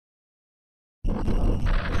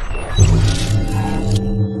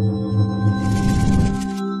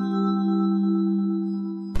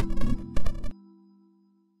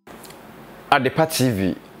Adepa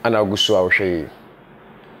TV ana agusu a wohwe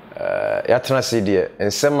ya tena se de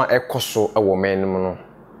ensema ekoso ewo menum no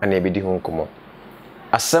ana ebedi ho nkomo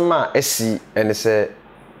asema esi ene se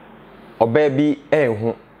oba bi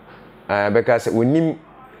enhu beka se wonim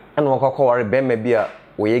ana wakwakware bema bi a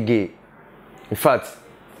oyege in fact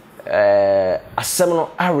asem no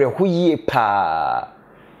awe ho yie pa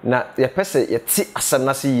na ye pese yeti asem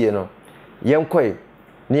na se yie no yenkoi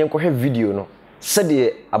ne yenkohwe video no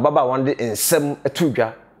sede ababa wande ensem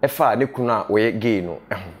etudwa efa ne kunu a we gay no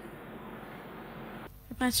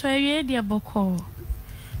ba so awie de boko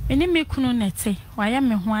meni me kunu nete waya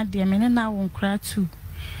me ho ade meni na wo nkra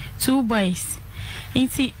two boys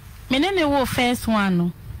inti meni ne wo first one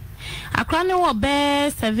no akra ne wo be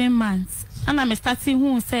 7 months ana me starting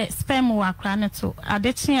hu say sperm wo akra ne to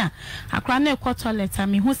adechi a akra ne ko toilet a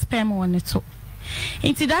me hu sperm wo ne to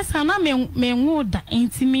inti that's how na me hu da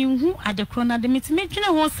inti me hu adekro na de me ti me twene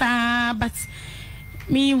ho saa but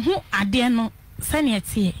me hu ade no sane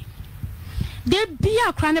etie de bia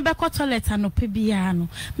akra ne be ko toilet anope bia no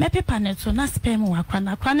me pepa ne to na sperm wo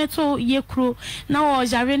akra ne to ye kro na o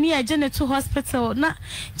jare ne eje ne to hospital na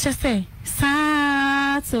chese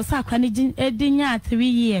saa so sa akra ne edinya 3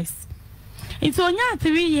 years inti onya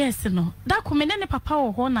 3 years no da ko me ne papa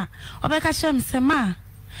wo ho na obeka shem sema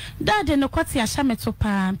Dad no kwati ahya meto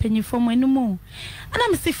pa mpanyifo mu anumu ana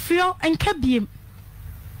me se fio enka biem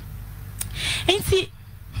enti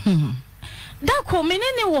da ko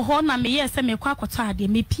menene wo ho na me yese me kwa akoto ade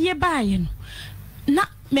me pie baaye no na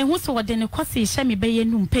me hu so wode ne kwasi ahya me beye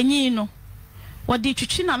nu mpanyin no wode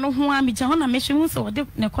twitwi na no ho a me gya ho na me hwe hu so wode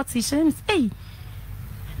ne kwati ahya me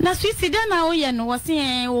na suicide na wo ye no wo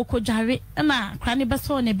se wo kodware na kra ne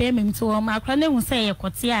beso ne be memti wo ma kra ne hu se ye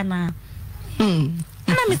kwati ana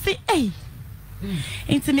na me say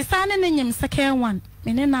inti me sa ne nyem second one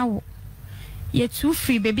me ne na wo ye too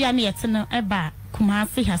free baby ana yete no eba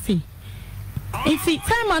Kumasi hase inti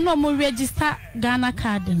time na mo register Ghana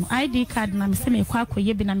card no ID card na me say me kwa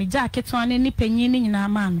akoye bi na me gya keton ne ni panyin ni nyina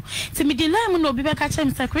ma no ti me delay mu no obi be ka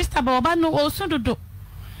chem say Christabel oba no osu dodo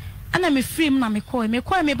ana me free mu na me call me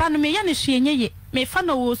ba no me ye ne hwe enye me fa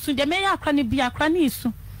na osu de me ya akra ne bi akra ne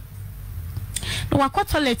isu no wakọ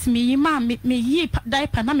toilet me yi ma me yi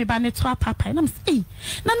diaper na me ba ne to papa na me say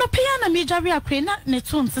na no pia na me dware akra na ne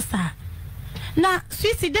to nsesa na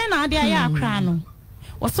suicide na ade aye akra no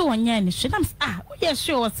wo so wonya ne hwe na me wo ye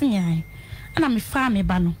hwe wo se yan ana me fa me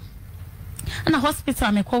ba no ana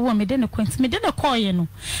hospital me ko wo me de ne kwenti me de ne call ye no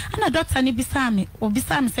ana doctor ne bisa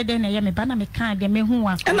me say de na ye me ba na me kan de me hu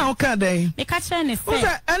wa ana o kan de me ka chere ne say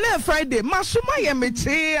ana Friday masoma ye me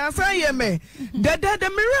chi asa ye me de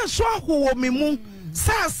me re so ahowo me mu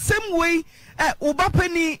sa same way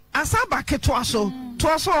ubapani asa ba keto so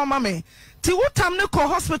o ma me ti wotam ne ko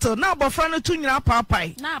hospital na abofra no tu nyina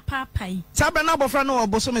paapai sabe na abofra no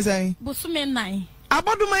oboso me say boso me nai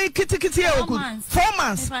aboduma kitikiti e oku 4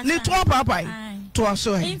 months ni to paapai to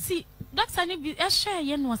so he enti doctor ni bi share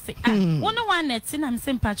ye no say one net na me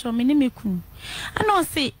se mpacho me ni mekunu ana o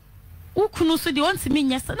say ukunu so de wonti me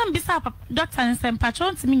nyesa na mbisa doctor ni se mpacho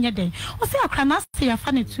wonti me nye den o say akra na say ya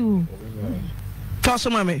fa ne tu to so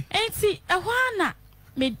mame enti ehwana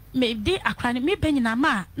me de akra ne me banyina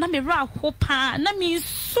ma na me ra ho pa na me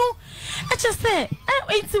su eche say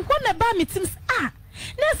enti ho na ba me tim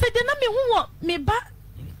na se de na me hu me ba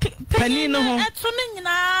panino ho eto me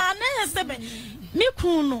nyina na se be me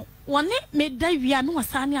kunu woni me da wia no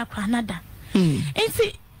wasane akra na da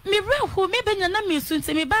enti me ra ho me banya na me su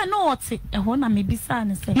enti me ba na ote eho na me bisa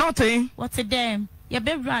ne se nothing what dem ye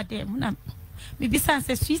be ra dem na me bisa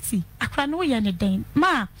se sweetie akra no ye ne den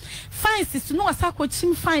ma fine sis no wasako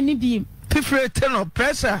chim fine ni bi pifrete no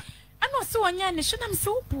pressure ano se wonya ne hwe na me se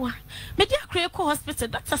oboa me di akra ko hospital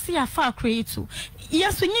doctor se ya fa akra tu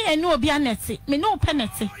yeso nye ene obi anete me no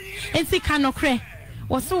penete enti kanokre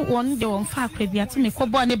wo so won de won fa akra bia to me ko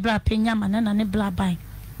bo ne bra penya ma na ne bra ban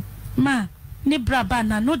ma ne bra ba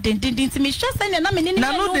na no den ti me hwe se ne na me ne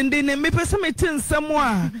na no den me pese me tinsem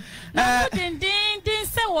a na no den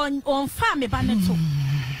se won fa me ba ne to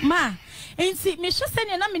ma enti me hwe se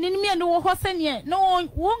ne na me ne me no wo ho se ne no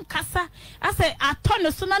won kasa ase ato no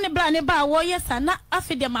so na ne bra ne ba wo yesa na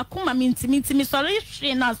afi de makoma me ntimi sori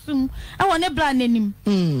hwe na sum e wo ne bra nanim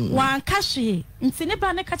wan ka hwe enti ne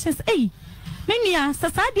bra ne ka chen se me nua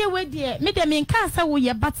sasa de we de me de me nka asa wo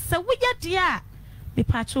ye but se wo ye de a me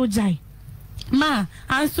pa cho jai ma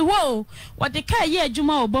ansu wo de ka ye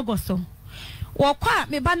adwuma obogo so wo kwa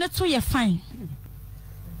me ba ne to ye fine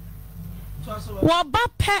wo ba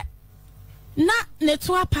pe na ne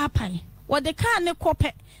to apapai wo de ka ne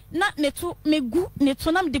kope na ne to megu ne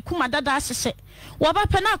to na me de kuma dada ahyehye wo ba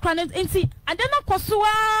pe na akra ne enti ade na koso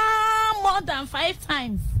more than 5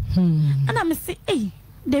 times. And I'm say, hey,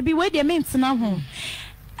 they be where they mean to now home.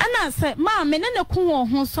 And I said, ma, me nene kuo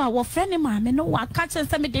hon so a friend ma me no wa catch and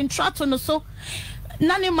say me den try to no so.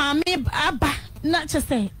 Nani ma me aba. Not just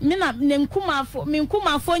say, me na nkuma fo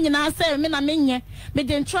nyina say me na menye me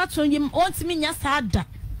den try to yim want me nya sada.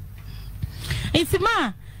 Enti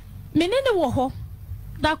ma me nene wo ho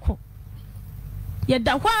dako. Ye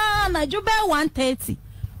da hwa na djube 1:30.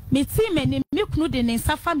 Me ti me ni me kunu de ne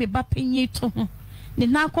safa me ba panyi to ho. Ne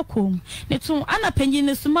na kokom. Ne to ana panyi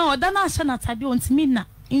ne suma oda na ahya na tade ontimi na.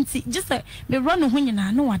 Nti just me run ho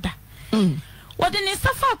nyina no wada. What in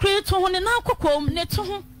safa create to one and now coom, ne to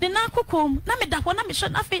him, the now coom, na me da one, me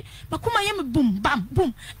shot nothing, Makuma yam boom, bam,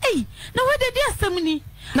 boom. Hey, now where did dear Semini?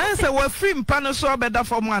 Now, sir, we're free panaso better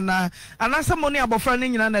for one, and I some money about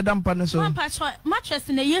finding in a damp panaso. Mattress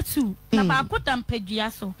in a year too, about put them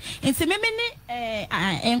pediaso. And see, many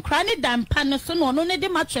and cranny damn panaso, no, only the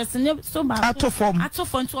mattress in so bad. At a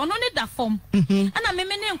form to only that form. And I may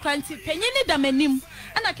name cranty, penny damenim,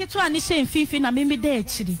 and I get to an issue in fifi, and I may be dead,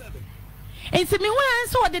 chili. And to me, when I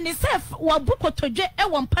saw the Nisef, or book to jet,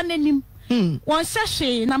 one panenim, one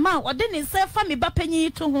sachet, and a mouth, or then Nisef, family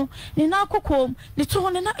bapenny to whom, the now coom, the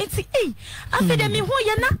 200, it's a. I feel me who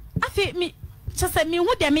you're not, I feel me, just say me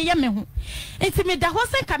who they may yamu. And to me, that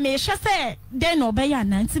wasn't come, she said, then obey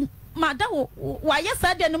an Mother, why, yes,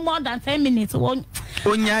 I did more than 10 minutes. One,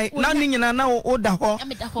 nothing in an hour or the hall.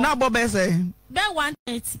 Now, Bob, say, bear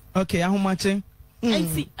 1:30. Okay, how much? And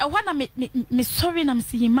see, I want to make sorry, I'm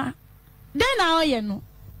seeing ma. Then I you know.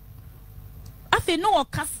 I feel no or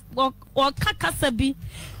kakasabi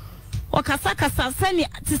or kasakasa send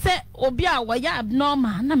to say obia wa ya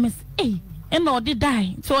abnormal na miss and or did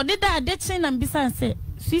die. So did die dead chain and besides say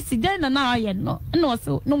Sisi then and now you know no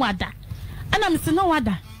so no wada. And I'm saying no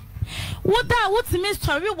wada. What that what's me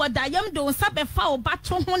story what I am doing sabe foul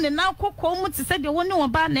battle one and now cook home to say the one no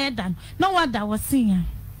about Nedan. No wada was seeing.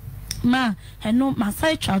 Ma and no my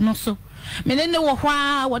side child no so. Me ne wo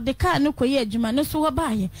hwa wo de ka no koye adwuma no so wo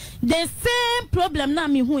baaye the same problem na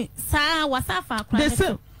me hu sa wasafa akra the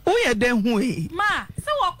same wo ye den hu e ma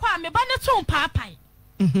se wo kwa me ba ne to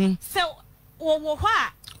paapai se wo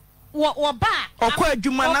hwa wo ba okwa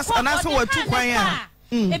adwuma na so wo tu kwan a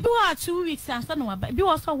e bi wa 2 weeks ansa no ba bi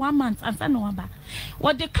wa so 1 month ansa no ba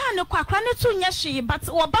wo de ka ne kwa akra ne to nya hwe but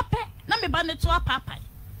wo ba pe na me ba ne to paapai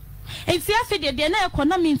enti afi de na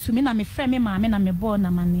economy ntumi na me frɛ me maame na me bo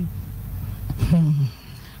na mane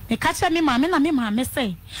me catch me mama na me mama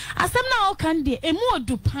say asem na o kan de emu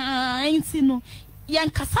odu pa nti no yan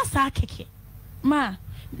kasasa keke ma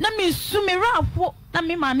na me su me rawo na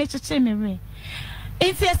me mama cheche me re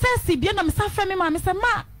enti esesi bia na me safa me mama say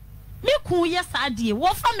ma me ku ye saade wo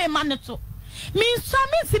fa me ma ne to me so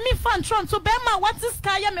me si me fan tron to be ma what is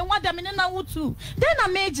sky me wada me na wutu den na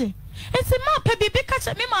meje enti ma pe bibi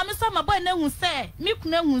catch me mama say ma boy na hu say me ku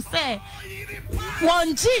na hu say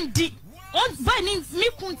won jindi on bani me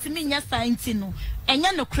kunti me nya sainti no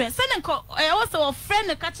enya no kre se ne ko also a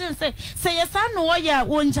friend ka chen say yesa no ya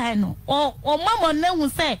wonjai no o mama na hu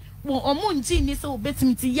say o mu nji ni so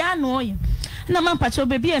betimiti ya no ye na man pa che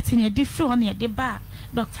obebi atinye di free on ye de ba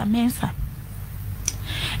Dr. Mensa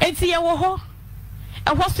enti ye wo ho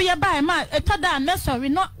e ho so ye ba ma etada mesori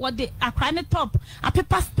no wo de akra ne top a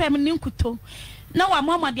paper spam ni nkuto na wa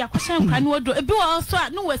mama de akwasha nkra ne wodo ebi wo so a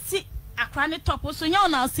no wasi akra ne top so nya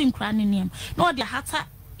na sin kra ne nim na de hata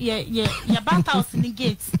ye bata house ni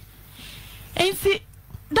gate enfi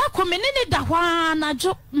da komene ne da hwa na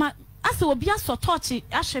jo ma ase obi aso torch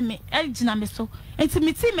ahwe me agina me so enti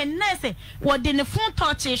miti me na se wo de ne phone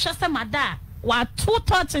torch hwe se mada wa two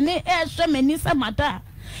torch ne hwe me ni se mada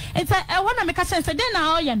enti e wona me ka chen se de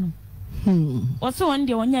na oye no Oso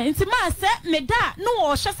wonde wonya nti ma se meda no wo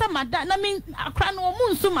hye se mada na me akra no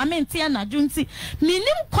mu nsu ma me ntia na junti minim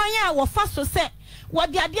kwan a wo fa so se wo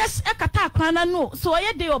de ade e kata akra na no so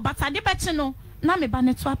oye de obatade beche no na me ba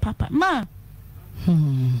ne to papa ma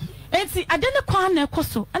enti ade ne kwan na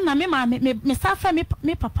ekoso na me ma me safa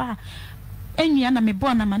me papa enua na me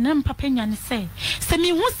bo na ma na papa enua ne se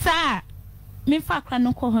me hu sa me fa akra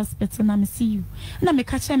no ko hospital na me see you na me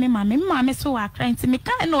ka che me mama so wa akra nti me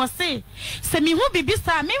ka no se me hu bibi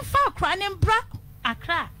sa me fa akra ne bra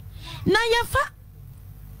akra na ye fa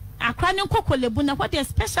akra ne kokolebu na what the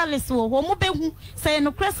specialist wo mo be hu se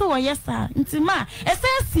no kreso wo yesa nti ma ese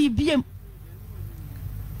si biem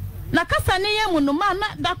na kasa ne ye mu no ma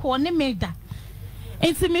na da ko ne me da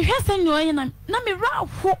nti me hwese nyo ye na me ra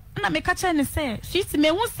ho na me ka che ne se she me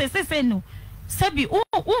hu se no Sabi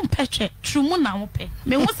peche trumu na wope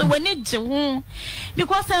me hu se wani je ho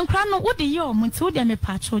because enkra no wo de ye o munti wo de me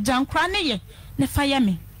pacho jankra ne ye ne fa ye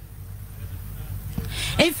me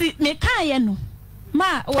Esi me kan ye no.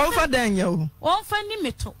 Ma o fa dan ye o. On fa ni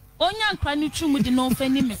meto. Onya nkra ni twumu di no fa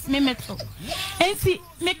ni me meto. Esi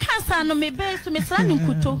me kan sa no me be so me sra ni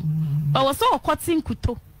nkuto. Ba wo so okoti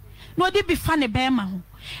nkuto. Na odi bi fa ne be ma ho.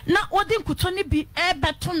 Na odi nkuto ni bi e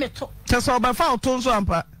beto meto. Tese obafa oto so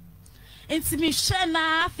ampa. Enti me hwe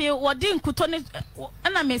na afi odi nkuto ni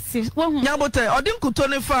ana mesi wo hu. Nyabote odi nkuto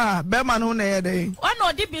ni fa be ma no na ye dey. Ona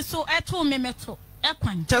odi bi so eto me meto.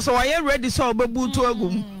 Ekwan. Tese wa ye ready so obebu to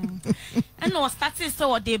agum. And was started so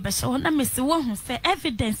what they be so na me se wo hu say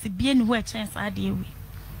evidence bi eni ho a chance ade ewi.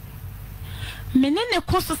 Menene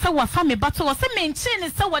koso se wa fa me bato wo se me nche ne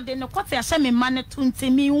se wo de ne kote a hye me mane to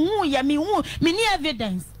ntemi hu ya me hu me ni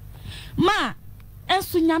evidence. Ma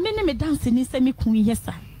ensu nyame ne me dance ni se me kun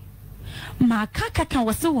yesa. Ma kaka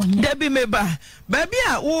wo se wo nya. Debi me ba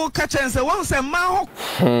a wo ka chance wo se ma ho.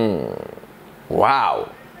 Wow.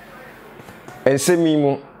 Ensemi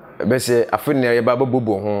mu bese afune ya baba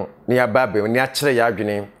bobo ho ne ya baba ne ya kire ya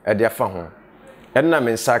adwene e de afa ho enna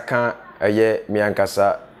me nsaka eye mi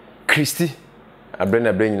ankasa Christy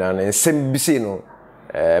abrena nyina na ensem bise no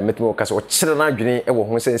metimo kasa o kire na adwene e wo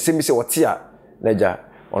ho se ensem bise wote a naja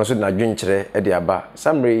ono so na adwene kire e de aba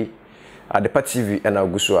Samre Adepa TV na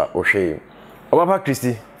aguso a ohwe obaba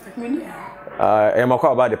Christy e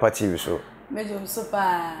makwa aba Adepa TV so mejo so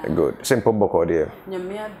pa good simple boko de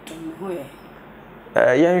nyame adom ho ye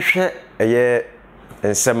yenhwe eye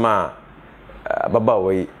ensema baba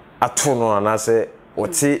we ato no anase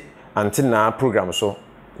wote antina program so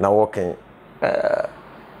na working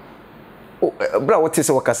bra wote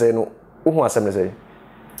se wakase no wo asem ne sei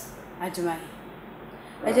ajumai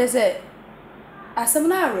eje se asem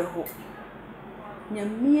na areho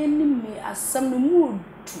nyame ni me asem no mu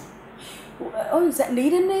odu on se ne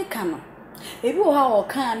ire ne ka no ebi wo ha wo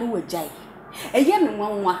kan no wajai eye ne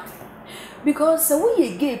nwanwa because we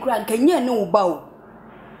ye gay kra nkanya ne wo ba o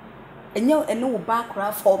enye ene wo ba kra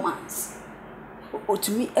 4 months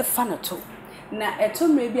otumi efa na to na eto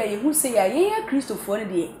mre bia ye hu se ya ye Christopher ne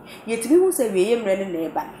de ye timi hu se we ye mre ne na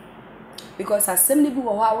eba because asem ne bi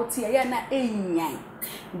wo ha wo te ya na enyan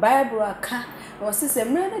Bible aka wo se se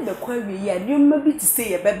mre ne be kwa we ya nyoma bi ti se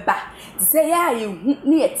ye beba ti se ya ye hu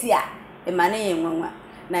ne ye te a e ma ne ye nwanwa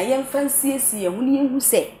na ye mfansie si ye hu ne ye hu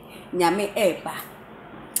se nyame eba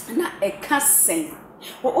na ekasen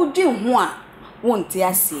o di ho a wonte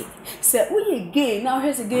ase se uye gay na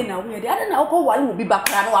hwese gay na uye de ada na okọ wale obi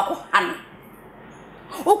bakra na wakọ hano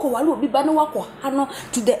okọ wale obi ba na wakọ hano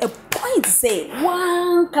to the point say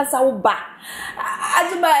one kasa wo ba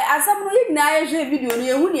ajiba asam no ye na ye hwe video no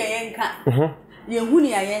ye hu ne ye nka ye hu ne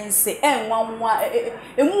ye nse enwanwa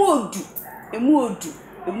emu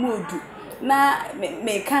odu na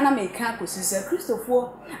me kan kosise Christopher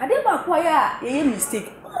Adepa kwa ya ye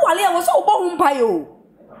mistake wale a wo so obo hu mpaye o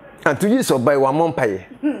antuji so bai wa mompaye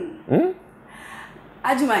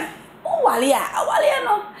ajumai o wale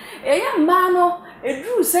no eya mba no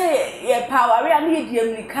edru se ye power a me di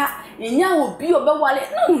amnika yenya obi obe wale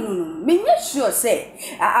no me nya sure say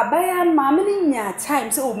abaya ma me nya time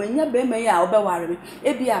say o manya be me ya obe ware me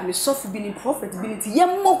ebi a me sofu bi ni prophet bi ni ye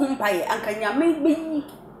mo hu mpaye ankanya me be yi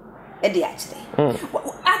e de akire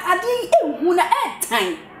ade ehu na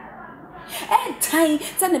time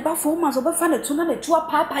say ne ba 4 months obe fa na tu na ne tu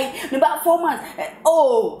papai ne ba 4 months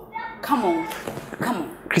oh come on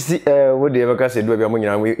Christy wo de be ka se do bia mo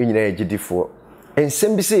nyina ejidifo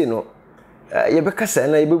ensem bi se no ye be ka se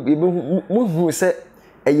na ye mo hu se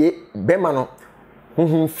eye be ma no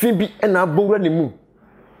hu fi bi na abowra ne mu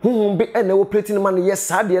hu bi na wo platinum man ye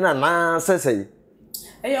sade na sesei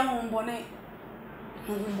eye hu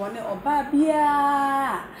mbone oba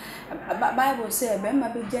bia Bible say be ma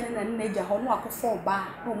be jene na neja ho no akofo oba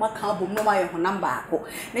no maka abom no ma ye ho number ako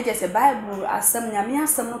neja say Bible asem nyame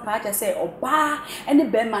asem no pa aja say oba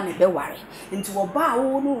ene be ma ne be ware nti oba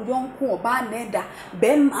wo no yonko oba na eda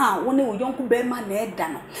be ma wo ne yonko be ma na eda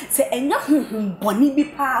no say enya mbone bi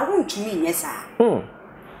pa wo ntumi nyesa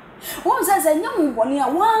won say enya mbone a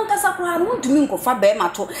wan kasa kra no ntumi nkofa be ma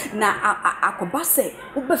to na akoba say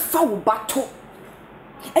wo be fa wo bato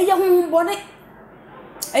eye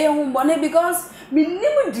mbone because me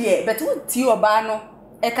nimu die but wo ti oba no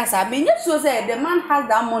e kasa me nya so say the man has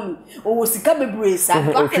that money o wo sika bebre sa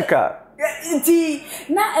nti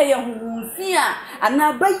na eye humfia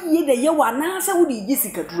ana bayi de ye wa na say wo di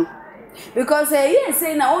sika duro because ye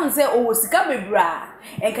say na won say o wo sika bebra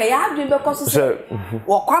enka ya adwen be koso say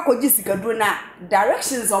wo kwa koji sika duro na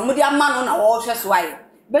directions o mo di ama no na wo hwe so aye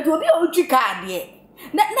but obi o twi card ye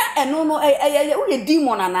na eno no wo ye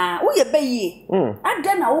demon na wo ye bayi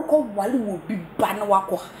ada na wo ko wale wo bi ba na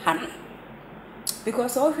wako han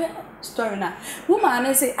because of story na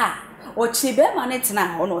woman say o chi be ma ne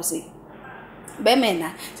tena ho no se be me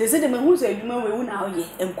na se de me hu so adwuma we wu na oye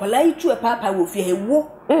enkola itu e papa wo fie hewo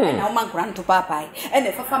na o man kora nto papa e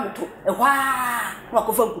na fafa meto e hwa na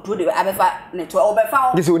ko fa nkuto de abefa ne to o be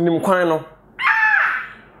fa o gese onim kwan no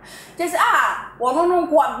just wono no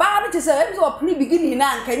nko ba be se e so pli beginning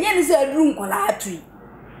na nka nye ne se aduru nkola atui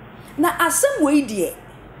na asem we die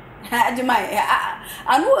Ajimai,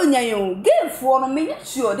 I know you gay for me,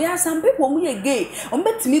 sure. There are some people who are gay, or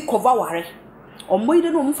bet me cover worry, or more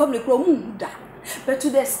than one family from but to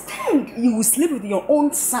the extent you will sleep with your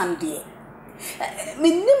own son, dear.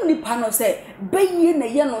 Me nimni pano say, bay in a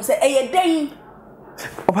yellow say, a day.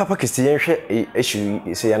 Oh, Papa Christian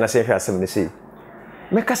issue say, and I say, has something to say.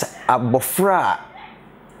 Make us a bofra,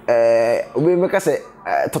 we make us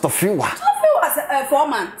a tot of few 4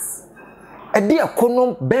 months. A dear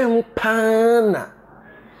kono ben pana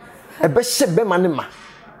a beshe be manima.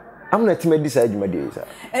 I'm not to decide my days.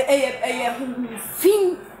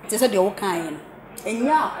 Fin to say the old kind. And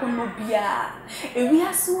ya kono bia. And we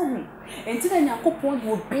are so until then, your coupon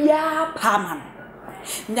will be a palman.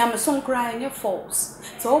 Nyam song crying your false.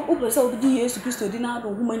 So, Upper so the years to Christo dinner, the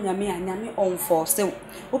woman Yami and Yami on for sale.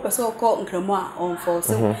 Upper so called Crema on for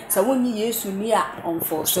sale. So, 1 year to near on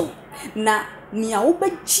for sale. Na ni a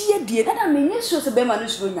obagie die na me yesu se be ma no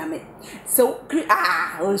suro nyame so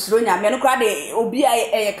on suro nyame no kra de obi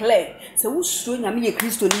e clear se wo suro nyame ye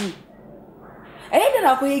kristo ni de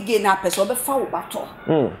na ko ye ge na pese obefa wo bato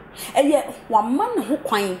ye wa man ho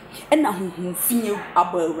kwan na honhom fie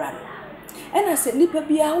abawura na se nipa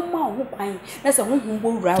bia wo ma ho kwan na se honhom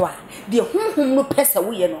bo wura wa de honhom no pese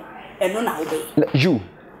wo ye no eno na wo be you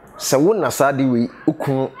se wo na sa de we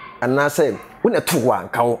ukun anase wo na to wa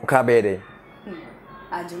ka be de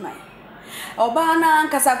Ajimai. Obana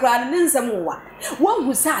nkasakura ne nsem wa.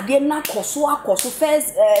 Won sa de na akoso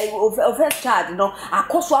first charge no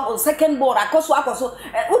akoso second board akoso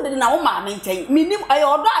wo de na wo ma me nten. Minim ayo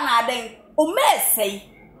odo ana aden. O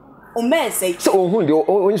mesei. So ohun de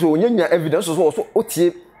onyi so onyanya evidence so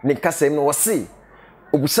otie ne kasem no wo se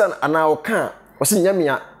obusan ana wo kan wo se nyame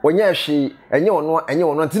a onya hwe enye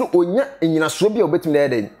ono ntino onya enyina so bia obetumi na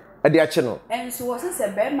eden ade ache no enso wo se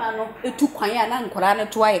be ma no etu kwan ya na nkora ne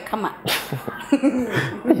to aye kama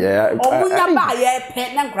yeah omunya ba ye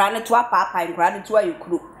pe na nkora ne to papa nkora ne to aye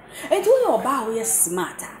kuro enti wo ba wo ye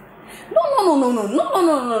smart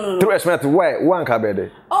no through smart why one ka be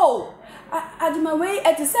de oh aduma we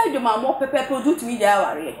eti say aduma mo pepe product mi ya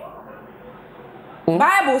ware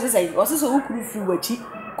Bible say o se so ukuru fi wachi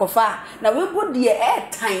kofa na we body e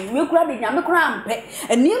time we kura de nyame kura ampe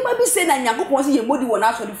enima bi se na Nyankopon se ye modi wona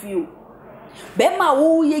aso de fi o be ma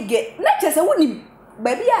wo ye ge na chese wonim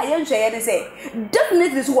ba bi a ye nhwe ye de se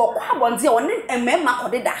definitely so wo kwa bonze o ne emema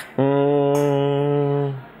kodeda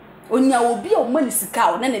onya obi o mani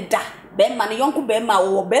sika o ne da be ma ne yonko be ma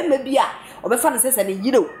wo be ma bi a obefa ne se ne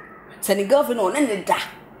yiro se ne girlfriend o ne da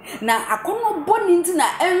na akono boni nti na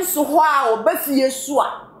enso ho a obafie su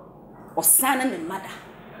a osane ne mada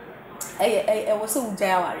was so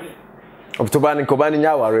jawari. October Kobani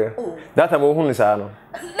Yawari. That time who is no.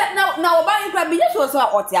 Now, buying crab, yes, was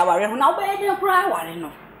what Yawari, now by the cry,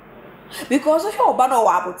 no. Because of your banner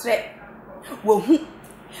wabble trade. Well,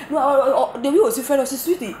 the view was a fellow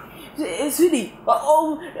sweetie. Sweetie,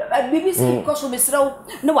 BBC, because of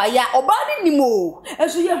Mr. No, I ya, or body any more.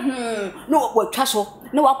 As you no, what castle,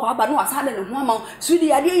 no, Aquaba, no, as had a woman,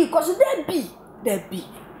 sweetie, I did because there be.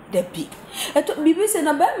 I took BBC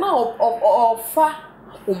na be ma of fa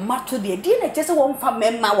o mato de na chese won fa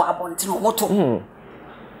memma wa abonte no moto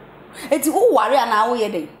eti wo ware ana wo ye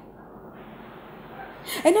den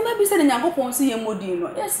ene ma bi se na Nyankopon se ye modi no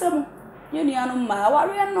yesem ye nuanu ma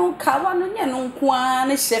ware no ka wa no nye no nko a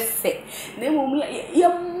ne hyefe na emom ye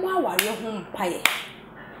ma ware ho mpaye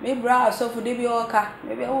me bra so fu de bi oka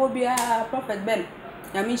me bi wo bia prophet Ben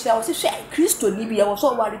nyamisha wo se hwe Kristo ni bia wo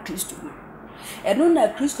so ware Kristo ni eno na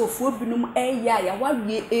Kristofo binum eya ya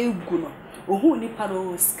wawie egu no ohu nipa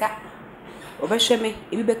no ska obehweme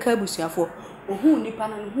ebi beka abusuafo ohu nipa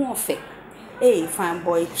no ho ofe fine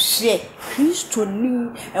boy hye Kristo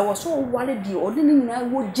ni wo so wale di ode ni nyina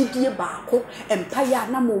wo gidie baako empire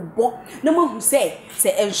na mo bo na mo hu se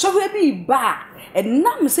enhwe bi ba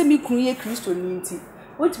enam se mi kunu ye Kristo ni nti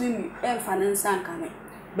wotimi mi emfa ne nsanka me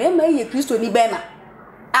be ma ye Kristo ni be ma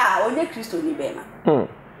onye Kristo ni be ma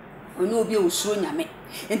oni obi osuro nyame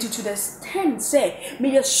enti to the stand say me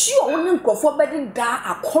ye sure won nkofo bedi da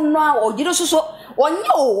akono a ogire soso onye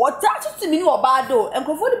o wota tutumi ni obado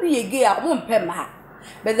nkofo de bi ye gay a mo mpem ha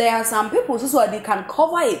but there are some people so they can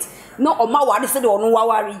cover it no o ma ware se de ono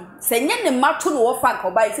wawari se nye ne mato no wo fa ka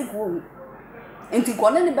obai se ko enti ko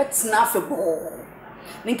ne betena afebo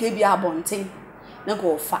ninka bi abonten ninka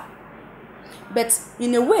ofa but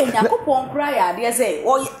in a way nyakopon kra ya de say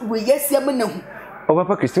we yesia me na hu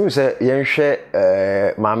Papa Christine say yenhwe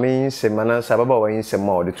maame semana sababa wa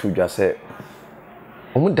yinsema o de tu dwa say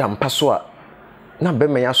omu dampa so a na be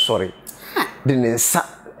me ya sori de ne nsa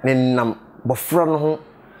ne nam bofra no ho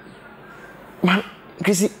man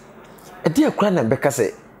Chrissy edi akura na beka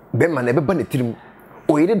say be ma na be ba ne tirim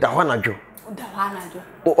o yire da ho anadwo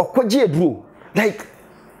okwaje aduro like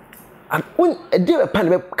when edi pa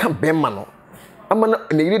na be kan be ma no ama na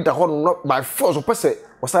yire da ho no by force o pese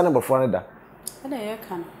o sa na bofra ne da na ye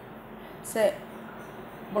kan say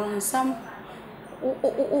bronsam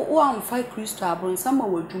o am fight Christo bronsam ma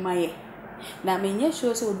wadwuma ye na menye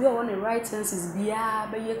sure say obi o the right senses bia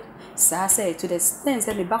be ye sa say to the extent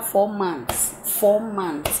say me ba 4 months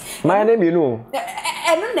my name you know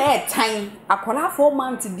eno na time akola 4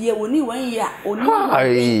 months dia woni 1 year oni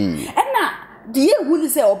na dia hu ni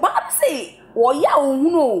say oba say wo ya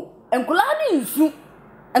ohun o enkola ni nsu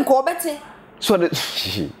enko obete so the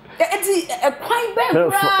eti ekwan be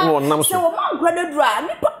bra se wo man kwada dura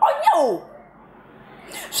ni pa onye o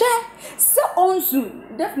she se onsu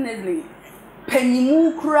definitely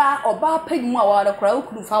penimu kura oba penimu awara kura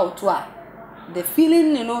ukuru fa oto a the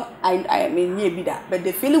feeling I mean ye bi that but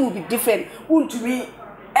the feeling will be different untumi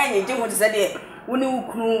enye je won say de woni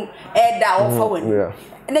ukuru eda ofa wani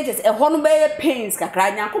and just a hono be pains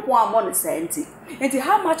kakra nyankopon amon ne senti enti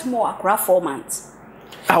how much more akra 4 months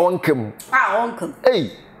I won't come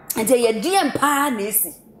hey enti ye diem pa na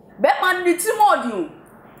esi be man ni timodi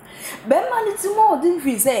be man ni timodi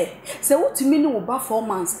fi say wotumi ni wo ba 4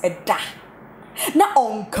 months eda na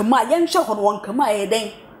onkama ye nhwe ho onkama ye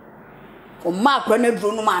den o ma akra na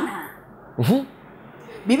duro no mana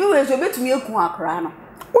bibi we so betumi eku akra no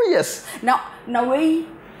oh yes na we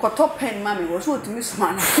koto pen mami wo so otumi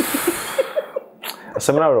suma na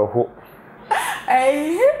asemna roho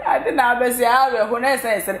ade na abesi awe ho na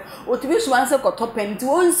ese otumi suma se koto pen ti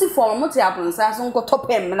won si form mo ti abonsa so koto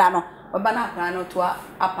pen na no baba na akra no to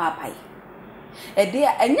apapai ede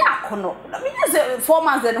enya akono na me se 4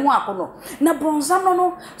 months de ho akono na bronza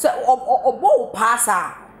no se obo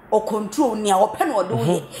pasa o control ni a open o do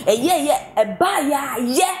ye eye e ba ya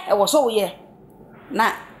ye e wo so ye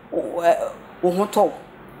na wo ho to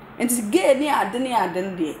enti ge ni ade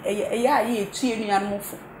de eye aye etu enuan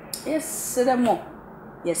mofo yes demo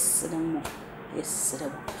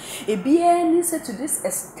ebia ni say to this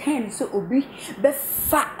extent so obi be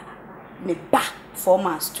fa me ba 4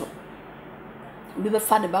 months to be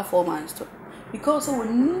fa ne ba 4 months to because we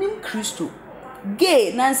nim Christo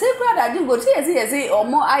gay na say brother dey go say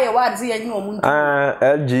omo aye word say yin omo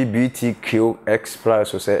LGBTQ express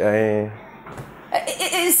so say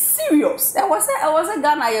it's serious. I was a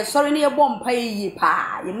Ghana ye sorry near bomb pay ye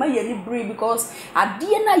pa ye may any breed because I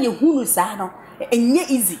dear na ye hunu sano and ye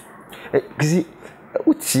easy. Kisi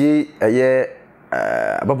uti ye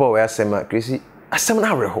baba we asema Kisi asema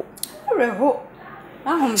na reho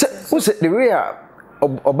se the way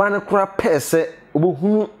obana kura pese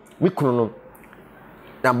obohunu mikunu no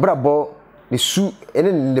na brabo ne su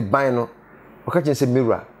ene ne ban no okache se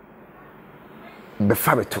mirror be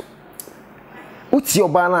fabeto uti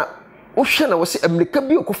obana wo hwe na wo se amerika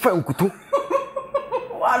bi okofa nkuto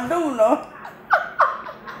wa don no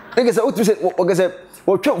ngese uti se ogese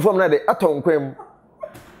wo twam fam na de atonkwam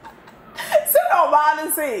se no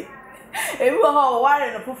obana se ebi ho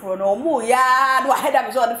ware no foforo no mu ya do head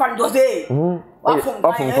am so the fan just say wa fun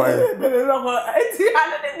eti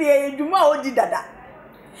ane de eduma odi dada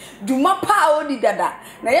duma pa odi dada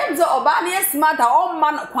na yem se obana ye smart a o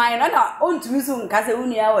man kwan na ontumi so nka se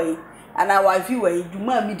unia wai ana wifi wai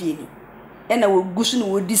duma mi de ni ena wo gusu no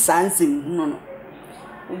wodi sansem no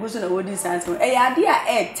wo gusu no wodi sansem ya ade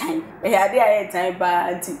a time ba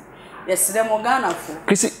anti yesere mo Ghana fo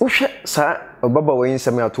Kisi uhwe sa baba wo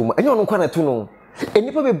yinsem atoma enye ono kwa na to no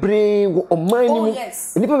enipa bebre wo oman ni mu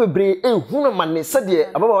enipa bebre ehunu ma ne sade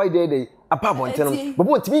ababa wa ide apa bonte no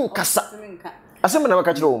baba ntimi nkasa asem na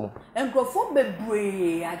maka kire wo mu enkofo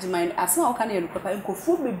bebre ajiman asem o kana yelukapa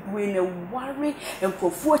enkofo bebre na ware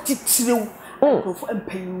enkofo titirew enkofo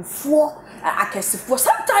empanyufo akesifo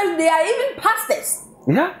sometimes they are even pastors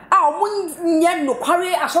yeah omun nye no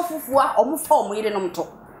kware asofofo a omufa omuyire no mto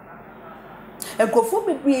enkofo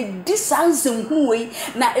bebre disanse nhuwe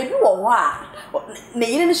na ebi wo ho a na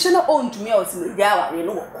yire ne hye na ontumi a osime dia ware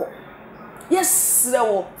no woko yes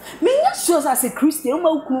lewo me nya sure as a Christian ma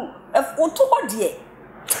ukunu oto hodie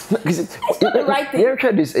you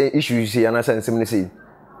share this issue you see and I sense me say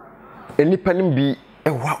enipa nim bi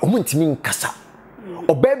ewa omuntimi nkasa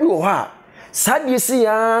oba bi wo ha sadie si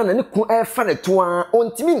ya na ne ku efa ne to a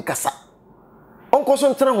ontimi nkasa onko so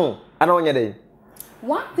ntena ho ana onye dey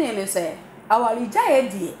one thing is our ija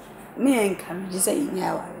die me encourage say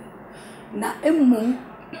nya aware na emum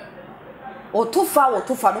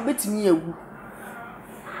otofa no betimi egu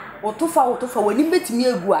otofa wani betimi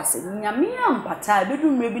egu ase nyame ampata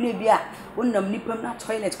bedu mre bi na bia wonnam nipam na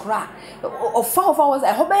toilet kra ofa was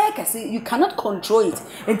I hope you cannot control it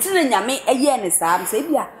until nyame eye ne saa say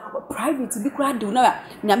bia private bi kra de na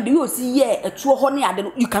nyame de osi ye etuo ho ne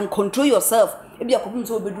ade you can control yourself e bia kopum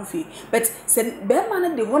so bedu fi but say be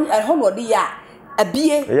man de ho no de ya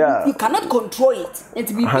abie you cannot control it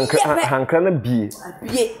it be hankra na bie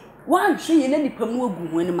abie one hwe na nipam no agu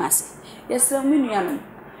ho ne mase yes me nuanom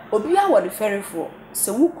obi a wo de ferifo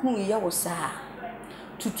se wukun ye wo saa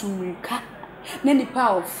tutumrika na nipa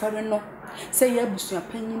a ofere no se ye busua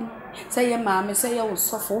panyini se ye maame se ye wo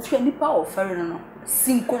sofo wo hwe nipa a ofere no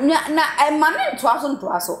sinkonya na emane nto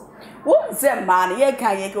aso wo ze man ye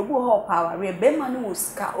kan ye ko bo ho power re be man wo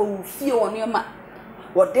ska o fie wo ne ma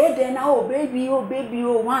wo dede na o baby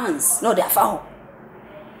once no they afa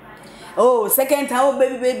ho second time oh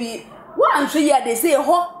baby one hwe ye they say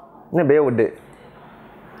ho na be wo de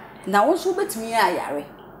na wo so betimi ayare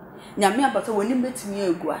nyame abata woni betimi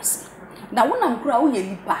egu ase na wona nkura wo ye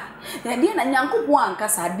nipa na de na nyankopon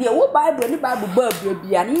ankasa de wo bible ni bible ba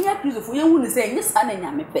bia na nya kristofo ye hu ni se nye sa na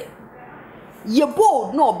nyame pe ye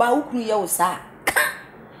bold na oba ukuru ye wo sa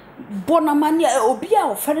bona mane obi a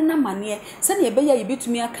ofere na mane se na ye be ya ye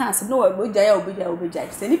betumi aka ase na obeja ya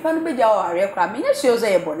se nipa no beja o are kra me nya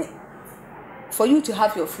hwe ye bone for you to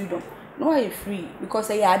have your freedom. No, are free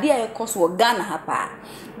because I idea cost for Ghana hapa.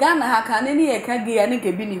 Ghana haka nani e ka ge ani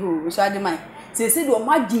ke bi ni ho so ade man. Say do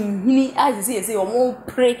magin hini as say o mo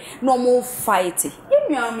pray no mo fight.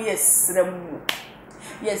 Enuam yesrem.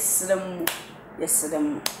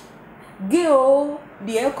 Ge o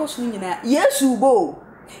de e cost nyina Yesu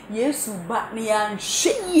ba ne yan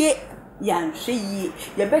hweye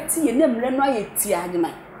ye beti ye nemre no ayeti ade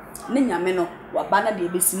man. Ne nyame no wa ba na de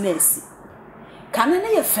besi na asi. Can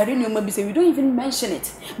I ferry no maybe say we don't even mention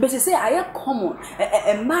it. But you say I am common.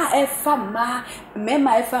 Ma efa ma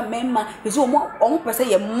mema efa mema. Is omo person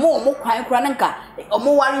ye mo kwan kra nanka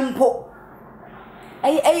omo wari mpo.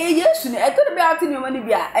 Yesu ne e to be out ni mani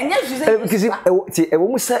bia. Enya hwise ti e wo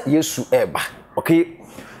musa Yesu eba. Okay.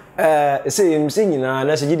 Say him say nyina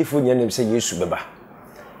na say gidifo nyina say Yesu beba.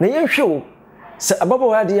 Na ye hwe wo se ababa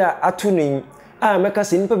wa de a ato nin a meka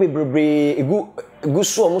se nipa bebrebe egu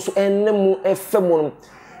so omo so enemu efem no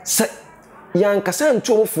se yankasa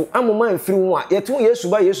ntu omo fu amoma mfiri ho a yeto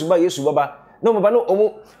Yesu baba na omo ba no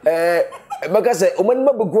omo meka se omo ni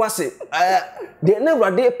mabugu ase de na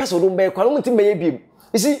Awurade pese do be kwa omo ti meye biem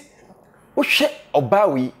isi wo hwe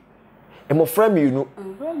obawi emofra miunu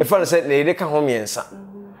efa no se na yede ka ho miensa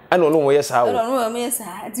ana ono wo yesa wo ono wo yesa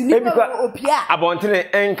ti nipa opia abontene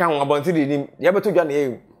enka ho abontene nim ye beto dwa na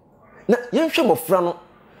ye na yenhwe mofra no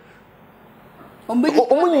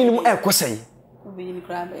omunyinim ekosai obinyi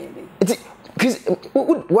kra bebe iti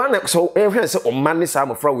one so ehwe se omane sa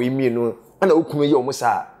mofra we mienu ana okume ye omo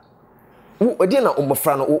sa wo de na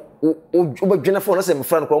omofra no obadwena fo na se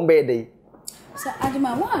mofra no kro mbe dey sa adima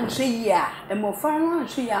wan hwe yi a emofra no wan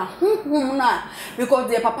hwe ya honhom na because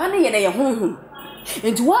the papa ne ye na ye honhom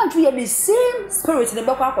into one to the same spirit ne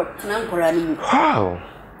bakwa akotena nkora ni mu wow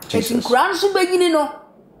eti nkora so begini no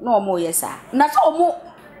na omo yesa na so omo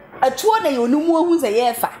atuo na ye onumu ohu ze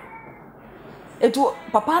ye fa etu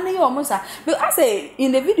papa ne ye omo sa but I say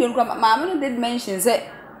in the video nkora mama did mention say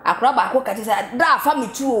akora ba ko kati say da fa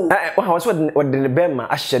metuo wa so de ne bema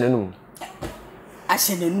ahye nanum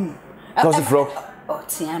cause fro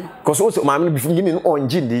tiano cause also mama no bifu ngini no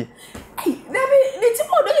onjindi ai the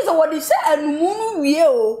tipo do is what they say anumu no wie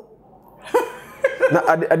o na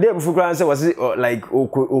ade bifu kran say was like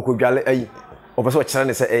okodwale ai opeso o kira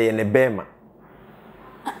ne say ne bema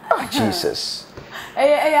Jesus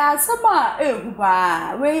asama ehu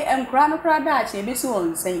pa we enkra no kra da ache bi so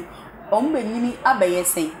onsen ombanyini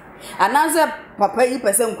abayesen anaze papa yi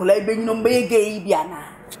pese nkula ibenyini ombeye yi bia na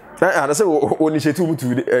say oni shetu mutu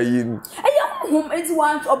hum enti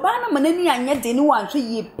wan oba na manani anye de ni wan so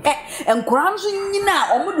yi pe enkura nso nyina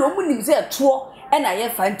omo de omo nim se to e na ye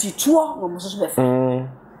fanti to no mo so be fa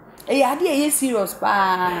ade ye serious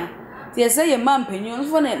pa ti say ye man panyin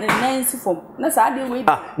so na nansi form na sa ade we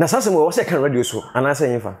na sa se mo wo se kan radio so ana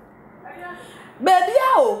say yin fa baby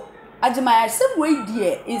o ajima some way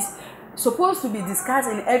there is supposed to be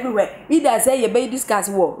discussing everywhere. Either say you be discuss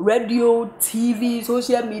what radio, TV,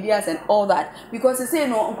 social medias and all that because they say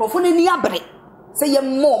no microphone ni abre. say ye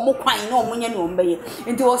more quine no money no be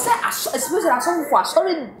into was say especially as for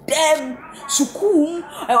sorry them sukum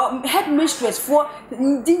headmistress for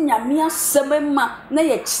ndi nyame asema na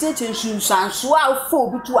ye church nsunsanso a fo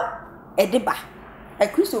bitu a Adepa a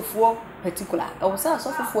Christopher particular I was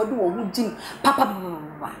so for do who jim papa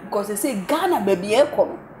because they say Ghana baby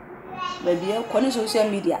social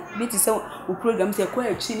media be to say o program say kwa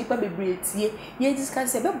achi nipa bebre tie ye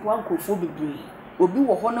discuss say be boa nkofo bebre obi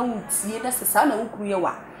wo ho na wutie na sesa na wukuru ye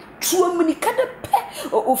wa tuo mu ni kada pe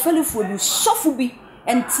o felifo bi sofo bi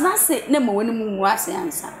entna se na ma wani mu ase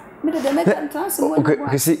ansa me de make entna se wani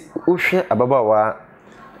okay see wo hwe ababa wa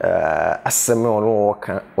aseme ono wo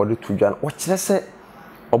ka odo tudwan wo kire se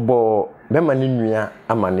obo be ma ne nua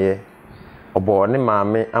amane obo ne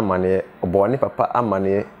maame amane obo ne papa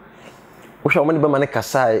amane wo hwe o ne be ma ne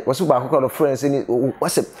kasai wo so ba akokɔ do friends ni wo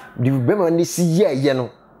se di be ma ne si ye no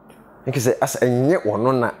nke se as enye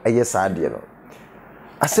wono na eye saade no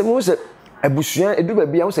asem wo se abusuan edu ba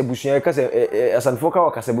bia wo se abusuan ka se asanfo ka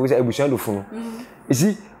wa ka se bo se abusuan do funu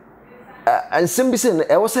isi ansem bi se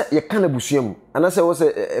e wo se ye kan abusuan mu ana se wo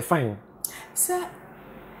se fine se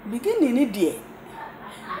beginning ni die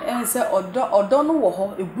en se odo no wo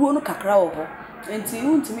ho ebuo no kakra wo ho enti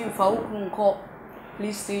untimi mfa wo kun ko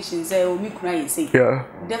police station say o mi kuna ye say yeah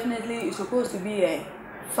definitely it's supposed to be a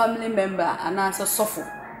family member and as a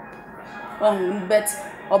suffer but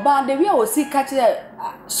oba de wi a o si catch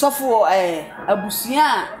suffer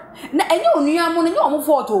abusuan na enye onua mo no omo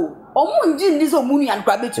photo omo nji ndi so mu nua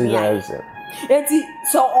nkra betumi ya enti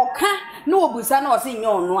so oka na obusa na o si nye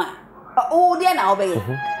ono a o de na obeye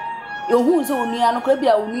ohun so onua no kra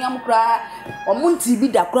bia onua mo kra omo nti bi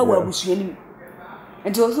da kra wa abusuan ni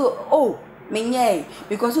enti also oh menye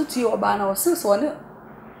because o ti oba na o si so ne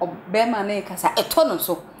obema na kasa etono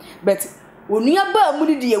so but onua ba mu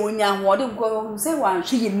di wonya ho de go say wan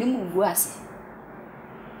hwe yim bu ase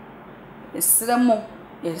esremo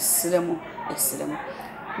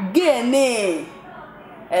gene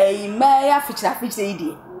ma ya fichira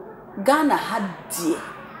idi Ghana hadie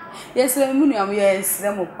yesremo nu am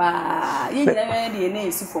yesremo pa ye nyina de na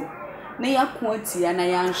esifom na yakko atia na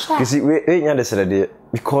ya nhwa you see we nya de srede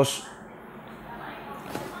because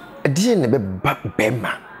die ne be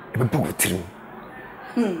bema be bugutrim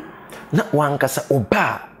na wankasa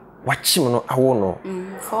oba wachim no awo no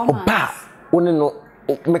oba one no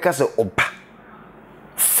meka se oba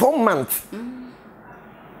 4 months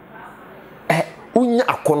unya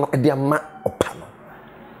akono de ama oba no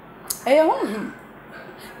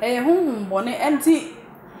bone empty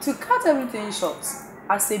to cut everything short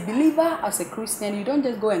as a believer as a Christian you don't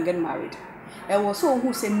just go and get married was so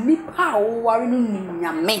who say nipa o ware no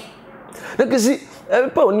nyame na kesi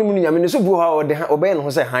pa oni mu nyame ne so bu ha o de obey no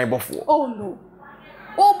say han bofo oh no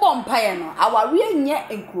o bompaye no aware nye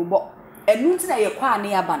enkrobo enu nti na ye kwa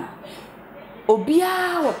ne aba no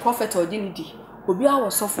obia wo prophet odinidi obia wo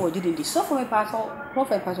sofo odinidi sofo me pastor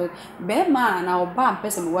prophet pastor be ma na oba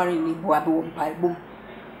mpese me ware ni bu abe wo mpaye bom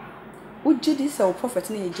o jidi se o prophet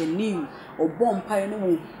na ye genuine o bompaye no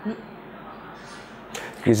wo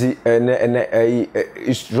kesi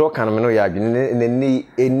istro kan me no ya adwene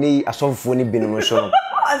ni asofo ni binum so no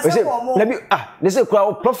say na bi ne say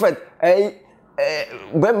kura prophet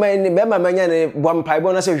be ma manya ne bompai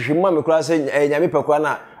bo na say hwimma me kura say nyame pekura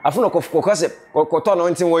na afu no kokko say koto no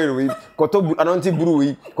ntin wo yere wi koto anonti buru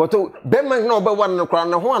wi koto be ma na oba wan no kura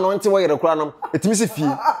na ho anonti wo yere kura no etimi se fie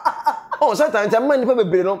oh sometimes am man pa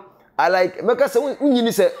bebre no I like make us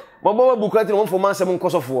unyini say bobo bukrati no fo man sem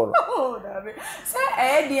nkosofo no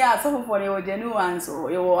say dia so for the genuine so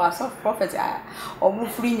you are so prophet omo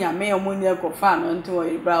free nyame omo ne ko fa no nto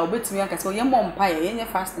e bra obetumi aka say ye mom pa ye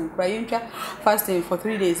fasting kra ye ntwa fasting for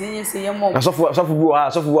 3 days ye say ye mom so bu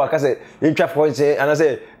aka say ye ntwa for say ana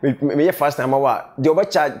say me ye fasting ama wa de oba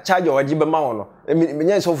charge o waji be ma wo no me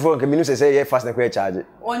nya so for nke me say ye fasting ko ye charge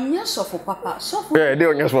onya so for papa so for de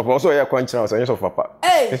onya so papa so ye kwanchira so ye so for papa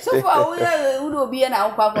so for we do be na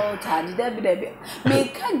kwa charge da bi me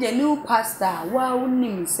ka genuine pastor wa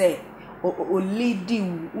unim say o lady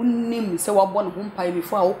unim say wa bon ho mpai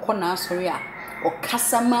before a wo na asori a o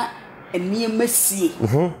kasama eniemasie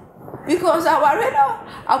because our redo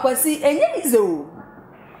akwasi enye izo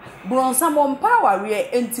bronsa mon power we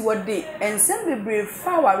enti wode ensem bebre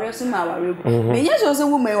fa ware so ma ware me nya so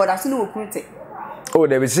woman wada so no okunte oh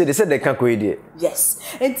they said they can't go idea yes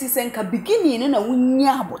enti senka beginning na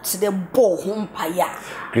wunya abot de bo ho mpai a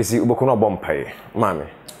Chrissy uboko no bompai mame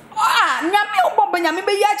nyame obomba nyame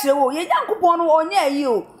be ya kire wo ye nyankopon no onya yi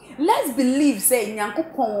o let's believe say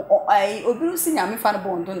nyankopon obiru si nyame fa no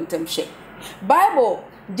bondo ntemhwe Bible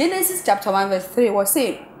Genesis chapter 1 verse 3 was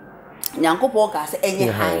say nyankopon ka say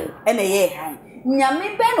enye han ene ye han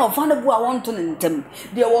nyame ben of fan bo a won to ntem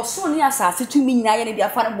de wo so ne asase tumi nyina ye ne de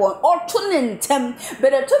afa ne bo o to ne ntem be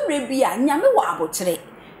de to bre bia nyame wo abotire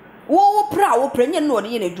wo pra nye no de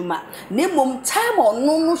ye ne dwuma ne mom time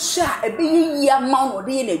ono no sha e be yi ama no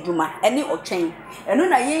de ye ne dwuma ene otwen eno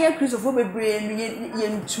na ye Christopher bebre ye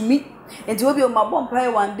ntumi enti obi o mabom pray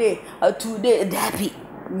one day today dappy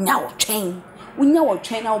nya otwen unya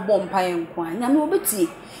otwen na obom pray nko anya me obetie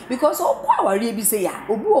because okwa ware bi say ya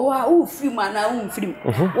obi wo ha o free man na o free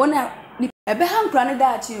wona ebe hankra ne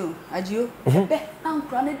daachi o agio ebe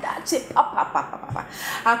hankra ne daachi papa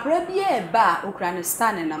akra bi eba okra ne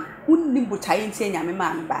stand na unni botaye ntie nyame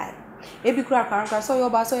man ba ebi kura kra so yo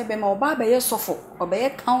ba so ebe ma oba be ye sofo oba ye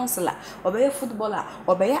counselor oba ye footballer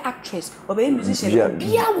oba ye actress oba ye musician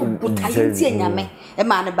bia wo botaye ntie nyame e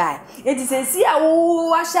man ba eti sensi a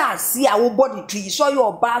wo ahya asi a wo body tree so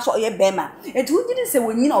yo ba so ye be ma eti wo gidi se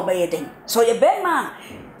wo nyina oba ye den so ye be ma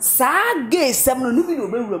sa gay sem no nubi no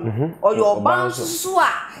bewuram oyo oba so a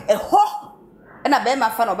eho na be ma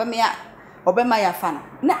fa no obe ma ya fa no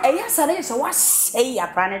na eya sare so wa say ya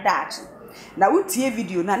prane dat na wutie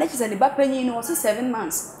video na chese ne ba panyin no so 7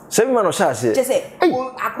 months 7 months sha se chese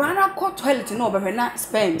akrana ko toilet no obehwe na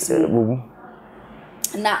sperms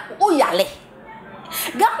na uyale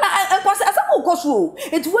gana enkwase asako koso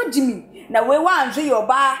etu wajimi na we wanhwe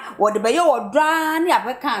yoba wo de be ye wodra ne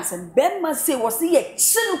abekanse ben ma se wo se ye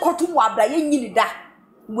chin koto mu abra ye nyini da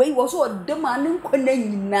we wo so odam an nkona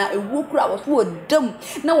nyina ewu kura wo so odam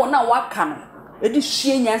na wo na waka no edi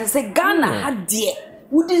hwie nya se Ghana ha de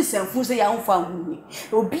wudi nsanfu se ya mfa huni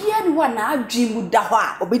obia ni wa na adwi mu da ho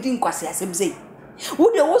a obedi nkwase asem sei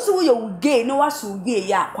wudi wo so wo gay no waso gay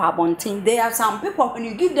ya kwa abonten. There are some people when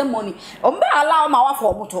you give them money ombe allow ma wa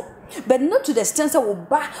for moto but not to the extent that wo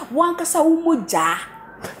ba wan kasa wo moja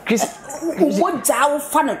Chris moja wo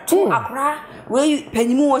fa na to akra we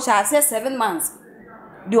panyimu wo sha say 7 months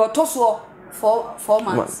the otoso 4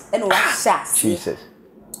 months and wa sha Jesus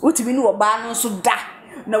utimi ni wo ba no so da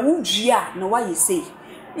na wo dua na wa ye say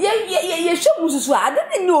ye hwe mususu ade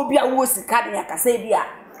ne obi a wo sika ne akasa bia.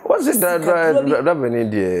 What's it that in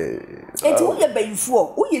India? It's who you pay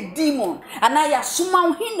for, who you demon, and I assume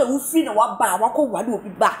I'm here who free no what bar, what will be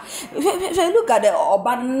back. Look at the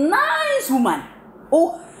oba nice woman.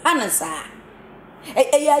 Oh, Hannah,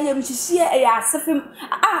 I am to see a suffering.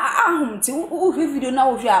 Who video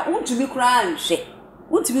now if you are want to be crying, she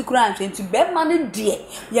want to be crying, to bed money, dear.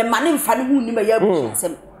 Your money funny who never your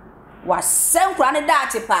was sent granted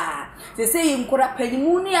Adepa. They say in Kora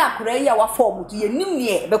Penimunia, Korea, what form to your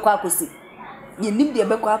nimie, Bequacosi. You nim the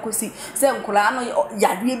Bequacosi, Sam Colano,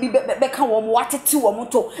 Yadi Beckham, water to a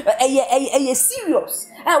moto, a serious.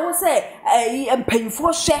 I will say a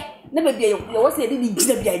painful share. Never be was a didn't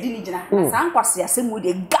San Quasia, same with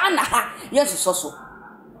a Ghana. Yes, so.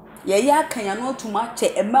 Ya can you know too much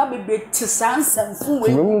a mabby to sans and fool.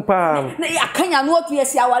 I can you know to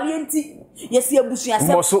yes, our yes, your bush and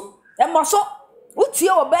and muscle. Uti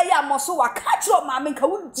obey ya muscle wa catch up mammy ka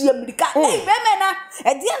wudi america. Hey, bemena,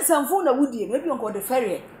 a dear some phone a woody, maybe on the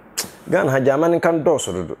ferry. Gan ha German can do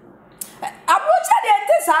so. Abucha de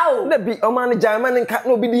ente sao. Na bi o man German can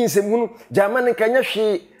no be din sem German can ya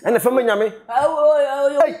hwe and the family nyame.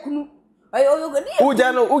 Kunu.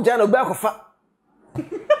 Ujano be akofa.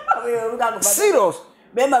 Serious.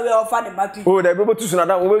 Bema we offer the battery. Oh, they be to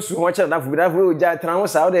sunada we su ho che na fu bi da fu ja tran wo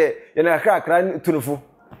sa wo de ye na kra tunufo.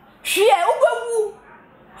 Hwie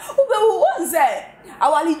ubewu one say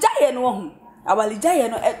awalijaye no hu awalijaye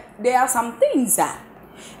no there are some things that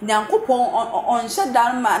nyankopon on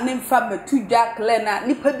shedan ma ne mfa metudwa klena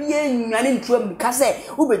nipa bi enwane ntuam kase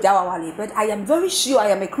ubeja awali but I am very sure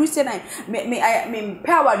I am a Christian me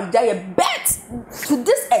power awalijaye bet to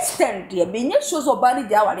this extent there be nye shows obani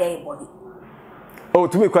dia awali body. Oh,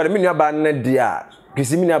 to me kware me nua ba na dia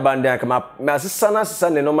Kisimini abandon kama asesa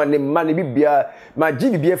ne no ma ne ma ne bibia ma gi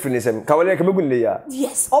bibia finisem ka wale ka megun ne ya.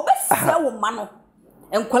 Yes, obese wo ma no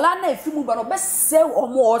enkola na efimu ba no obese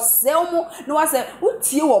omo ose omo no wa se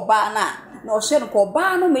utie wo ba na o hye no ko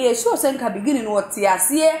ba no me ye sure se nka beginning no tie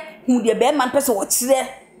ase hu de be man pese wo kire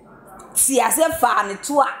tie ase fa ne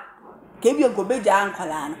to a ke bi go beja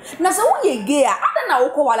ankola no na se wo ye gay a ada na wo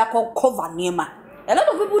ko wala ko cover nema. A lot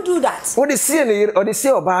of people do that. What they see or they say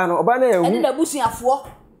Obana and the bushing of war.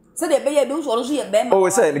 So they be able to also a band. Oh,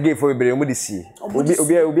 say the game for a what they see.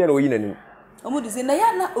 Obi no yin. Omo say na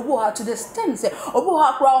ya na obo to the extent say obo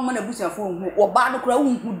ha kra o na bushing of or ba no kra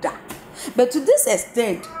hu da. But to this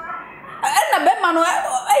extent and na be man no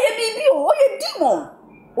e bibi o ye demon.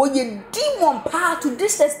 O ye demon pa to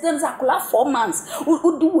this extent akula 4 months.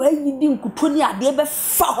 O do we yi di nkutoni ade be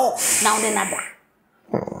fa ho na o na da.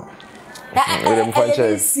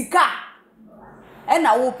 Sika and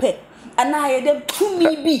I will pay. And I had them to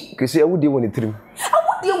me be. Because I would do one trim. I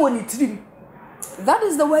would do one trim. That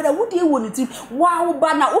is the word I would do one trim. Wow,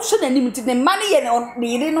 Bana, option and limited the money and on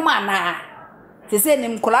the no man. They say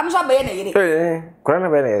him Columba Bene. Corona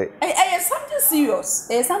Bene. I something serious.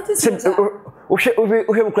 Something serious. We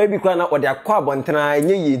cry because now what they are quite wanting. I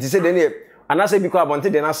knew to say the name. And I say because I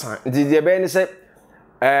wanted the Nasa. Did the Ben say,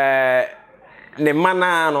 the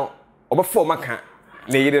manano over 4 maca.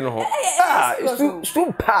 It's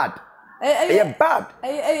too bad. Bad.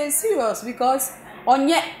 I serious because on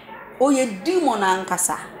yet, oh, ye demon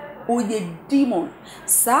ankasa. Oh, ye demon.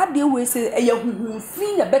 Sad they will say, a young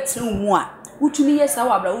thing a better one. Which years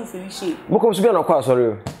our brown finish. Because we are not quite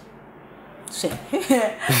sorry.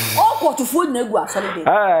 Awkward to food negua solid.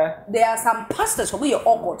 There are some pastors who are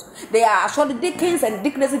awkward. They are solid dickens and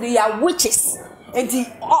dickness, they are witches. And the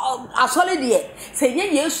solid year. Say,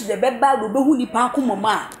 yes, the bed bag will be who park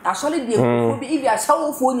mama. A solid year will be if you are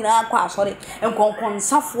so full in our class, sorry, and con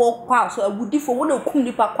suffer class, or would differ one of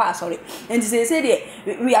Kundipa class, sorry. And they say,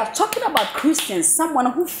 we are talking about Christians,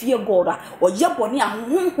 someone who fear God, or Japonia,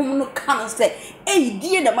 whom no can say, hey,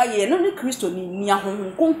 dear, the my no Christian, near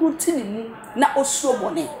whom concluding not also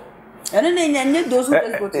bonnet. And then those who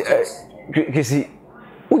go to church. Kissy,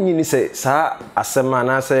 when you say, sir, as a man,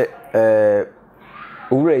 I say,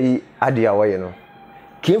 Uri Adia way,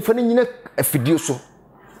 came for a video so.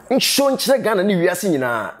 In showing Chagan and you are seeing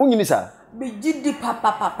now, Unisa. Be jiddy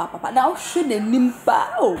papa, now should the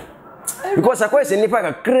nimpa. Because I quite a nipper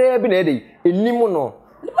a crab in Eddie, in Nimono.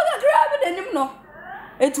 Nipper a crab in Nimno.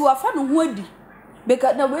 It was a fun word.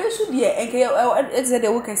 Because the way should ye and said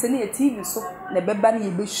the work and send a TV so the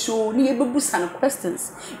baby be show near books and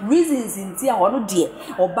questions. Reasons in tea or dear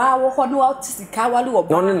or bow or no autistic cowally or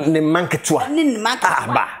one in market to an in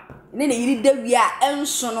Macaba. Then you did we are and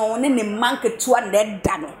so on in the market to an dead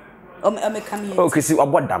dano. Okay, see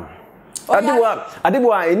what them. I did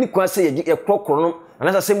what any question a clock and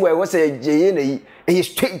as I say, where was a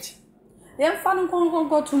straight. Then fan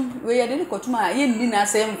go to where didn't go to my inn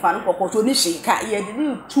as same fan for Cotonisi,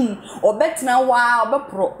 or bet now while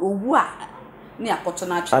pro or near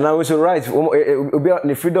Cotonach. And I was right,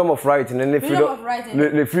 the freedom of writing and the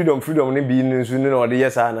freedom in being sooner or the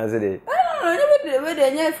yes, and as a day.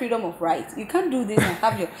 Freedom of right. You can't do this and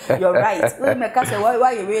have your right. Let me say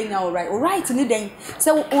why you really now right. Right in the day.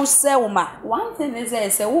 So one thing is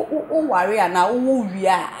say warrior now we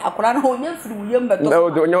are. I couldn't hold you through you, but no,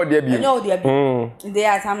 dear.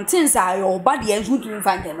 There are some things are your body and should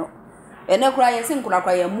find you know. And I cry, I think I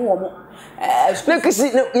cry more.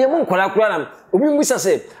 You won't cry. We must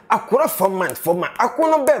say, I could have 4 months for my I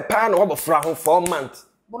couldn't bear pan over for 4 months.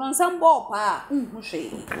 But on some ball pa,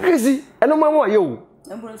 crazy. I know my you.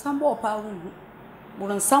 And on some ball pa, but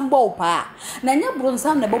on some ball pa. Nanya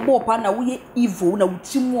Bronson never ball pa now we evil, now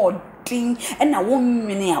 2 more thing, and I won't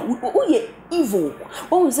mean oh, ye evil.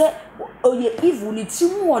 Oh, is that oh, ye evil, it's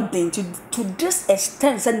 2 more thing to this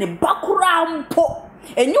extent and the background po.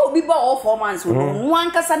 And you'll be all 4 months, one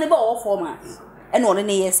casan all 4 months, and on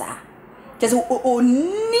any yes, sir. Just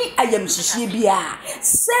only I am Shibia.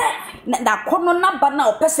 Say, that corner number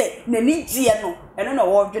now, Pesse, Nenigiano, and I know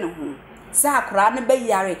what you know. Sacran Bay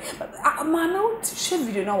Yari. Man, out,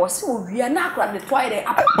 Chevy, I was so we are not at the twilight.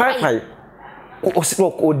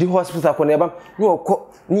 Or the hospital, whenever no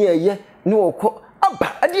near ye, no cook.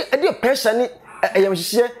 A dear person, I am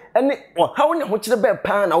here, and how much the bed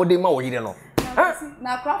pan, I would demo, you know.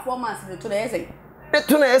 Now, craft 4 months to the essay.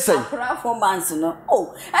 To the essay. Craft 4 months, no.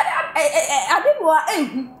 Oh, I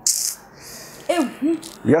didn't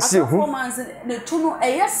yes, you 4 months. The tuno, a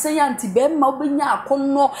yes, say, Auntie Ben Mobina,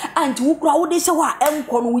 Conno, and who crowd is a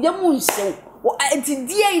con with a moon so. Or Auntie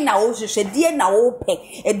dear now, she said, dear now, ope,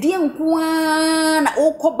 a dear one,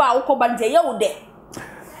 O Coba, Cobante, oh, there.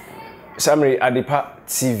 Summary Adepa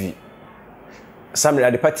TV. Summary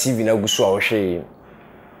Adepa TV now go so shame.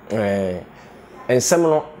 And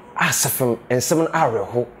some asafem and some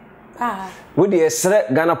are with the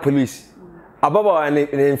Esre Ghana police. Ababa and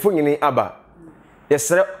Infungini Abba.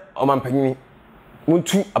 Esre Omampani.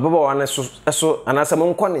 Muntu Ababa and so and as a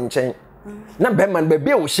monkon in chain. Not Beman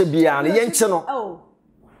Baby should be an Yenchino. Oh,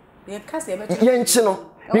 Yenchino.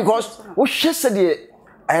 Because what she said,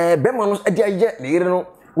 Beman was a dear yet, you know,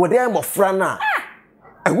 what they am of Frana.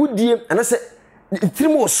 I would dear, and I said,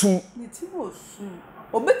 Timo soon.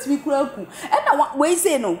 Obet me kuraku and na we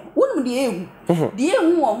say no wonu de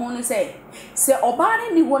ehu wo ho say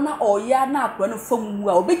obane ni wona oya na akwa no fam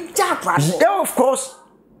a obegya akwa. Yeah, of course.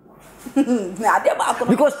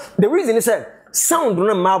 Because the reason is sound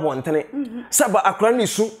no ma bontene saba akwa ni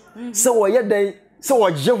su se wo ye dan se wo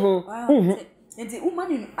je ho Enti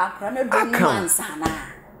umani akra na drum mansa na.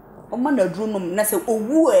 Oma na drum na se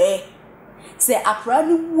owu se akra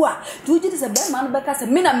ni wu a do you say be man be ka se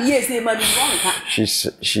me na me yes e ma du nka.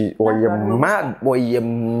 She mad boy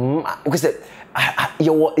because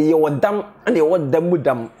you dam and you dam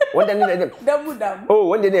what then dam oh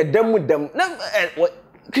when they dam na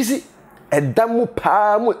kisi dam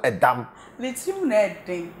pa mu dam letimu na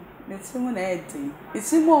edin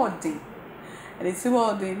it's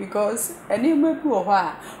more day because any me bi wo ho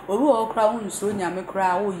a oru okra hu nso nyame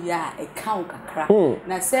kra wo ya e kan kakra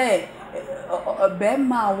na say be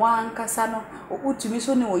ma wan kasa no utumi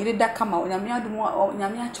so ne wo yire da kama nyame adum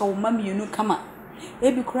nyame acha wo mamienu kama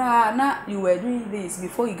ebi kra na you were doing this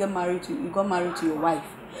before you got married to your wife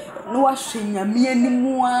no wa hwe nyame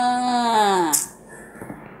animu a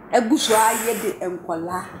eguso aye de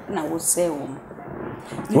enkola na wo se wo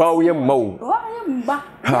wa wo ye mma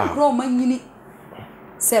kro manyini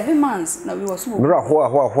 7 months na we was bra ho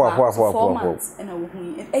 4 months and wo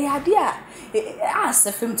hu e ade a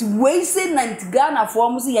asefem ti we say 90 Ghana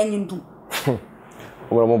for mu se yanyindu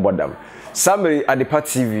mo bodam Summary Adepa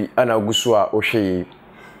TV ana oguso a ohwe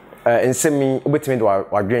ensemi obetime de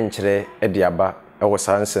wadwen kire e de aba e wo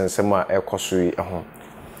sansensem a ekoso yi ho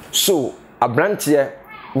so abrantie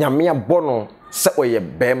nyame abono se oye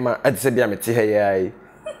bema adise bia mete ha yayi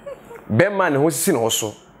bema ne ho sisi ne ho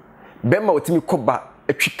so bema otimi koba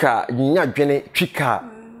atwika nya dwene twika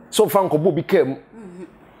so fa nkobo bi kam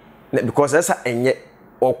because esa enye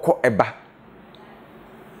okọ eba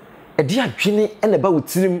e dia dwene ena ba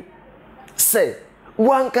wotirim say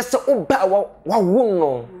wan kasa oba wa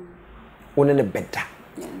wonno wona ne beda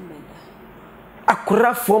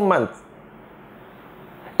akura 4 months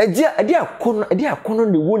edi akono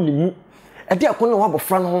ne wonimu edi akono wa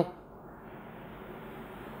bofra no ho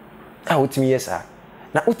a wotimi yesa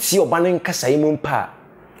na uti oba ne nkasa yemu mpa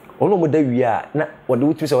ono mo da wi a na wode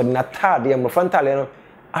wotimi se wode na tade yam fantale no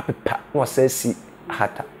apepa no sasi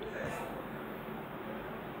hata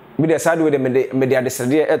mi de sadu de me de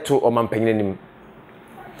adesede eto o mampanyinanim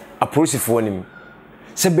apolisifoɔ nim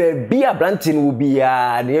se be bia brante no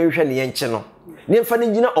bia ne yehwe ne yenche no ne mfa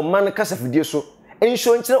ne gina ɔman kasafidie so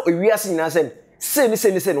enhyo nkyere owiase nyina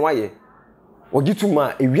se ne waye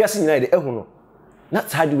wogituma ewiase nyina de ehu no na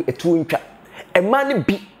sadu etu ntwa ema ne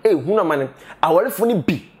bi ehunu amane awalefo ne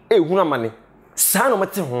bi ehunu amane saa no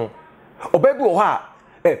mate ho obabi wo ha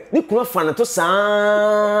ni kuna faneto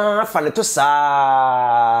saa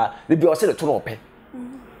ne bi o se de to no ope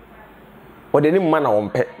o de ni mma na wo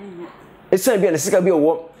mpe esan bi na sika bi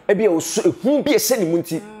wo e bi o so ehu bi ese ni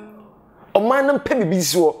munti o man na mpe bibi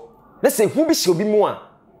si wo na se ehu bi si obi mu a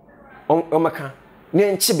o maka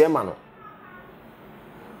ne nchi be ma no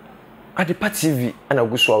Adepa TV ana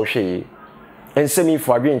guso a wo hwe ensemi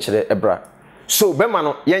fo adwen kire ebra so be ma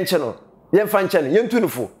no ye nche no ye mfa nche no ye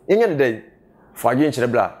ntunufo ye nya ne dai fo adwen kire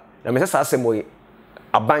bla na me se sa asemo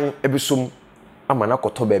aban ebisom ama na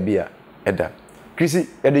koto ba bia eda krisi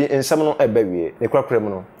ede ensem no eba wie ne kwakra mu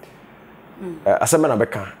no asema na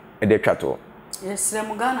beka ede twato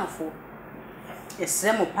yesrem Ghana fo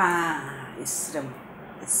yesrem pa yesrem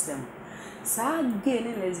sa gay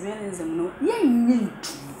ne lesbianism no ye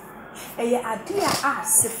nyintu eye ade a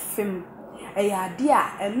asefem eye ade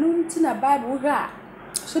a enu ntina Bible ha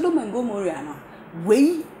Sodom and Gomorrah no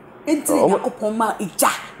wei enti yakopon ma ija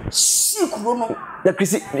shikuro no na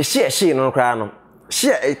krisi she no kra no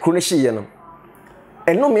she kuro no she ye no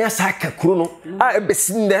eno me asaka kuro no a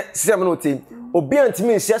ebesinde sisem no tem obi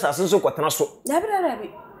antimi nsi asase so kwatena so dabi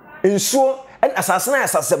ensuo en asase na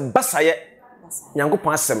asase basaye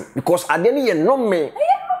nyankopon asem because ade ne ye no me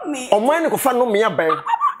oman ne ko fa no me aban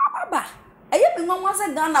baba eye me nwanwa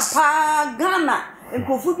se Ghana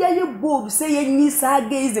nkofu bia ye bold say ye nyi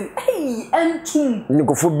sargasm entum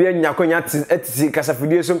nkofu bia nyakonya etisi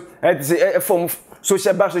kasafidie so etisi form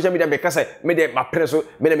social media be kasa me de ma preso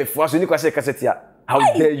me de me fuaso ni kwase kasetia how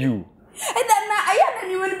dare you then na aya na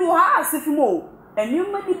ni wani bi ha asefimo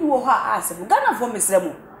enima di bi wo ha asefo Ghana for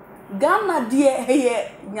mesremo Ghana de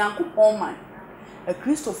heye nyankopon man a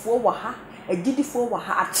Christopher wo ha agidifo wo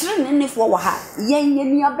ha akire nenefo wo ha yenye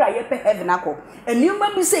ni abra ye pe heaven akọ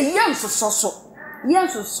enima bi say yenso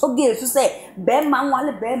so ge so say be ma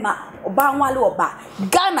nwale be ma oba nwale oba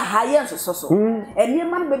Ghana ha yenso so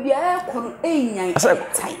enima be bia ekọ enyan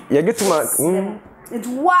tai ye gituma it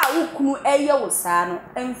wa ukunu eye wo saa no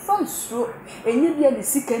emfa nsuro enye bia ne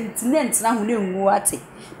sika ntinent na ho ne nwu ate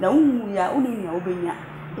na unwu ya ununya obenya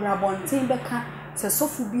brabonten beka se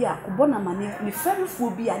sofu bia kobona mane ni ferifo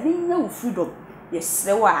bia ne nya wo freedom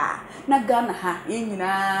yesrewa na Ghana ha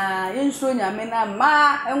enyina yenso nyame na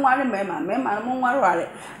ma enware mema mo nware ware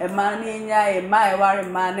ma ne nya ma eware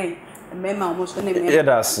ma ne mema almost na mema yeah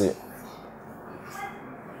that's it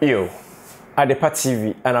yo Adepa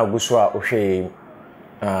TV ana guso a ohwe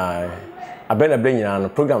abena nyina no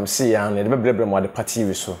program see ya na de bebre mo Adepa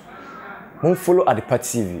TV so mon follow Adepa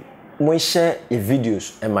TV mon share e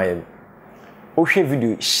videos emayem ohwe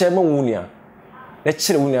video share ma wunia na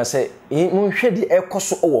kire wunia say mon hwe de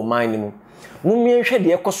ekoso owo man ni mu mon mi hwe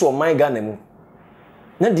de ekoso o man Ghana mu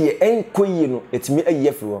na de enkoyi no etimi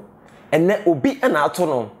ayefro enne obi ana ato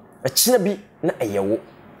no akina bi na ayewo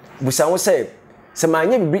busa wo say se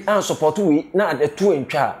manye bibi an support we na adeto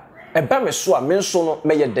entwa eba me so a me so no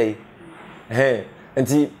meye dai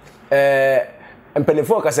enti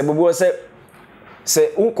empenefo ka se bobo se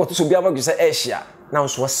unkoto so bia ba gwe se ehia na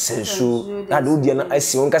so sensu na do die na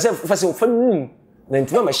asi won ka se fa se fa num na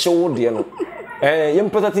enti ma hyewo de no yem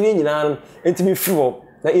potati ni nyina enti mi free ho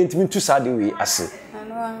na enti mi tu sade we ase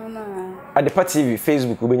Adepa TV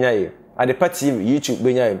Facebook benyaye Adepa TV YouTube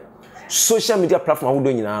benyaye social media platform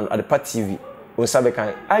awodo nyina Adepa TV on sabe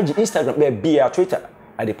kan IG Instagram be Twitter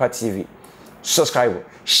Adepa TV subscribe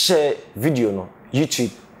share video no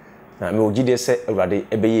YouTube na me ogide se awrade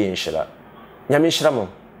ebeye nhira nyame nhira mo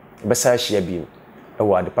be sa hia bi e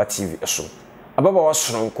wo Adepa TV eso ababa wa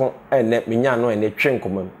soronko ene menya no ene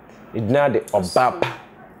twenkomam edina de obaba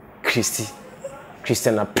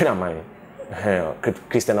Christiana Pinaman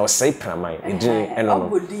Christiana was say Pinaman edin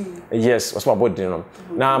eno yes was my body no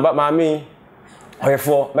na ba mami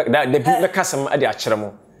oyefo that the people kasam ade akere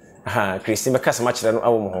mo Christine kasam akere no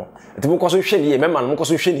awo mo ho ntimo ko so hwe ni ye mema no ko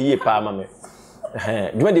so hwe ni ye pa ma me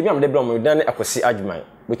dwuma de bi am de bro mo dan akosi adwuman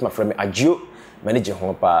with my friend agio manage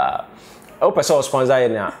ho pa o person sponsor ye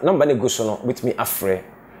na number ne go so no with me afre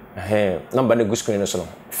number ne go screen no so no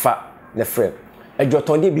fa le frère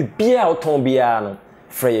adwoton de bi bia o ton bia no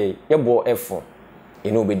frère ye bo efo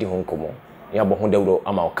e no be di ho nkomo ya bo ho dawro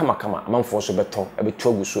ama kama amanfo so beto e beto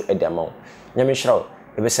aguso e de ama nyame hira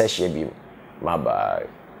e be sa hia bi ma bye